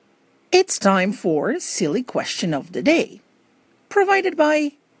It's time for Silly Question of the Day, provided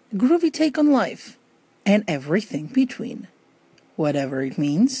by Groovy Take on Life and everything between, whatever it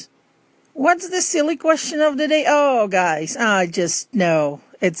means. What's the silly question of the day? Oh, guys, I just know.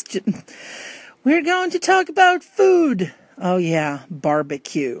 We're going to talk about food. Oh, yeah,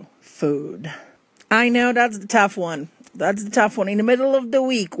 barbecue food. I know that's the tough one. That's the tough one in the middle of the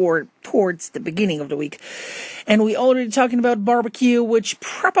week or towards the beginning of the week. And we already talking about barbecue, which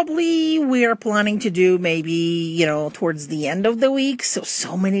probably we are planning to do maybe, towards the end of the week.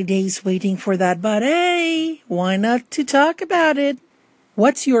 So many days waiting for that. But hey, why not to talk about it?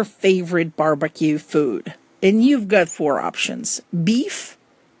 What's your favorite barbecue food? And you've got 4 options: beef,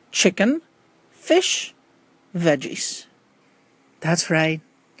 chicken, fish, veggies. That's right.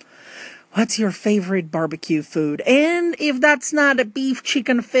 What's your favorite barbecue food? And if that's not a beef,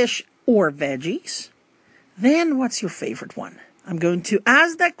 chicken, fish, or veggies, then what's your favorite one? I'm going to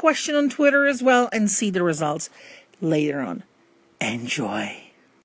ask that question on Twitter as well and see the results later on. Enjoy.